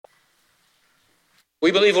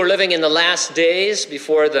We believe we're living in the last days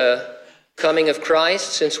before the coming of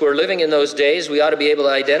Christ. Since we're living in those days, we ought to be able to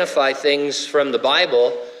identify things from the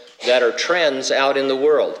Bible that are trends out in the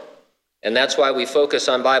world. And that's why we focus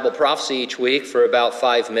on Bible prophecy each week for about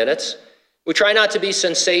 5 minutes. We try not to be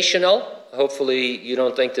sensational. Hopefully you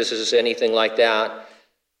don't think this is anything like that.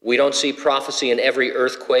 We don't see prophecy in every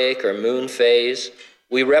earthquake or moon phase.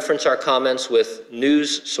 We reference our comments with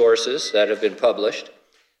news sources that have been published.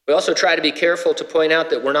 We also try to be careful to point out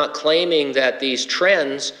that we're not claiming that these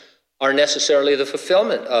trends are necessarily the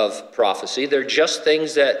fulfillment of prophecy. They're just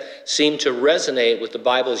things that seem to resonate with the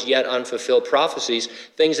Bible's yet unfulfilled prophecies,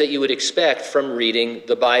 things that you would expect from reading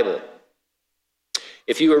the Bible.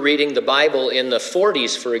 If you were reading the Bible in the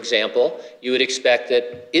 40s, for example, you would expect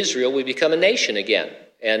that Israel would become a nation again.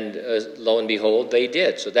 And lo and behold, they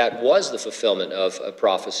did. So that was the fulfillment of a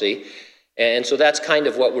prophecy. And so that's kind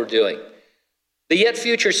of what we're doing. The yet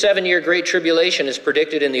future 7-year Great Tribulation is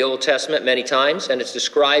predicted in the Old Testament many times, and it's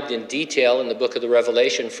described in detail in the book of the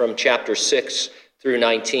Revelation from chapter 6 through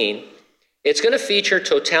 19. It's going to feature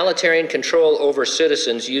totalitarian control over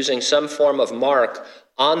citizens using some form of mark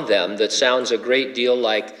on them that sounds a great deal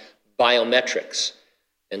like biometrics.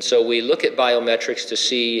 And so we look at biometrics to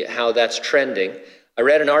see how that's trending. I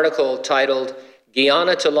read an article titled,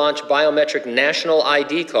 "Guyana to Launch Biometric National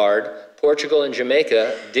ID Card, Portugal and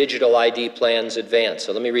Jamaica Digital ID Plans Advance."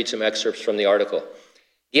 So let me read some excerpts from the article.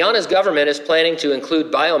 Guyana's government is planning to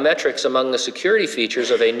include biometrics among the security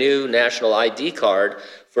features of a new national ID card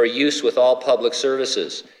for use with all public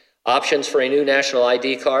services. Options for a new national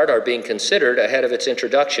ID card are being considered ahead of its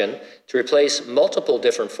introduction to replace multiple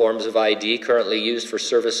different forms of ID currently used for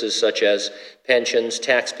services such as pensions,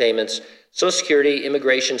 tax payments, Social Security,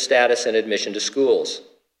 immigration status, and admission to schools.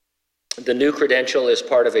 The new credential is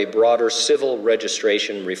part of a broader civil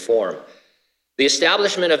registration reform. The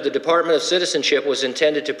establishment of the Department of Citizenship was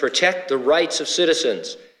intended to protect the rights of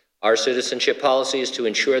citizens. Our citizenship policy is to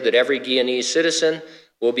ensure that every Guyanese citizen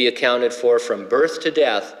will be accounted for from birth to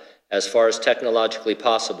death as far as technologically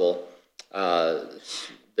possible,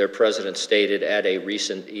 their president stated at a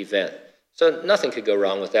recent event. So nothing could go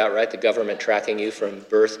wrong with that, right? The government tracking you from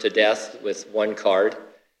birth to death with one card.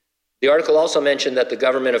 The article also mentioned that the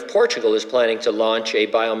government of Portugal is planning to launch a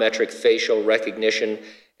biometric facial recognition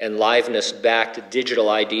and liveness-backed digital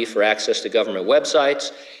ID for access to government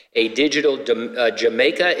websites. A digital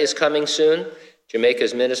Jamaica is coming soon.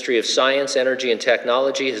 Jamaica's Ministry of Science, Energy, and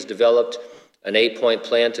Technology has developed an 8-point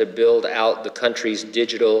plan to build out the country's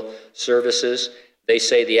digital services. They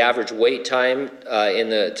say the average wait time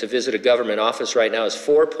to visit a government office right now is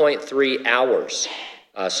 4.3 hours.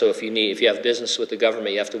 So if you have business with the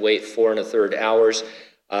government, you have to wait 4 1/3 hours.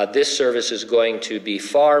 This service is going to be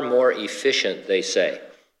far more efficient, they say.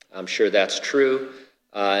 I'm sure that's true.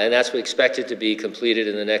 And that's expected to be completed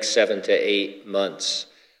in the next 7 to 8 months.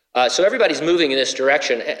 So everybody's moving in this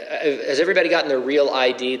direction. Has everybody gotten their real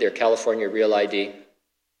ID, their California real ID?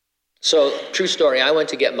 So, true story, I went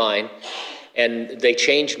to get mine, and they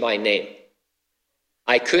changed my name.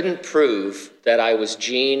 I couldn't prove that I was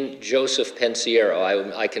Gene Joseph Pensiero.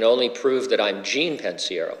 I can only prove that I'm Gene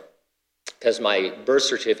Pensiero, because my birth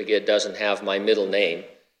certificate doesn't have my middle name.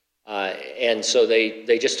 And so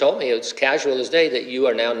they just told me, it's casual as day, that you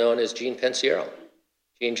are now known as Gene Pensiero.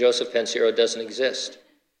 Gene Joseph Pensiero doesn't exist.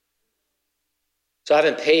 So I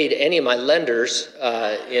haven't paid any of my lenders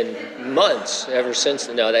in months ever since.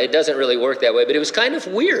 No, it doesn't really work that way, but it was kind of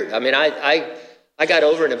weird. I mean, I got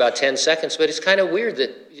over it in about 10 seconds, but it's kind of weird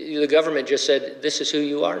that the government just said, this is who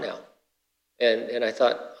you are now. And I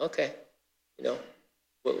thought, okay,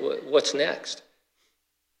 what's next?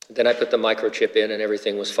 Then I put the microchip in and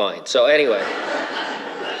everything was fine. So anyway,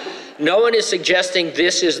 no one is suggesting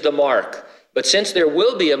this is the mark, but since there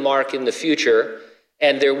will be a mark in the future,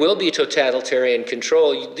 and there will be totalitarian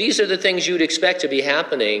control, these are the things you'd expect to be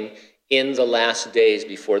happening in the last days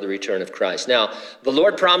before the return of Christ. Now, the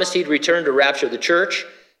Lord promised he'd return to rapture the church,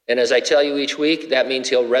 and as I tell you each week, that means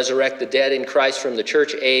he'll resurrect the dead in Christ from the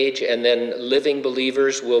church age, and then living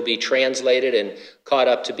believers will be translated and caught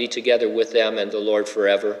up to be together with them and the Lord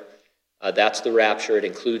forever. That's the rapture. It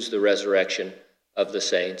includes the resurrection of the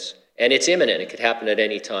saints. And it's imminent. It could happen at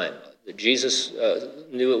any time. Jesus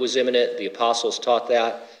knew it was imminent. The apostles taught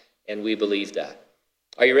that, and we believe that.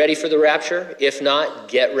 Are you ready for the rapture? If not,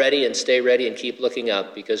 get ready and stay ready and keep looking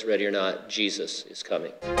up, because ready or not, Jesus is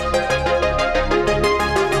coming.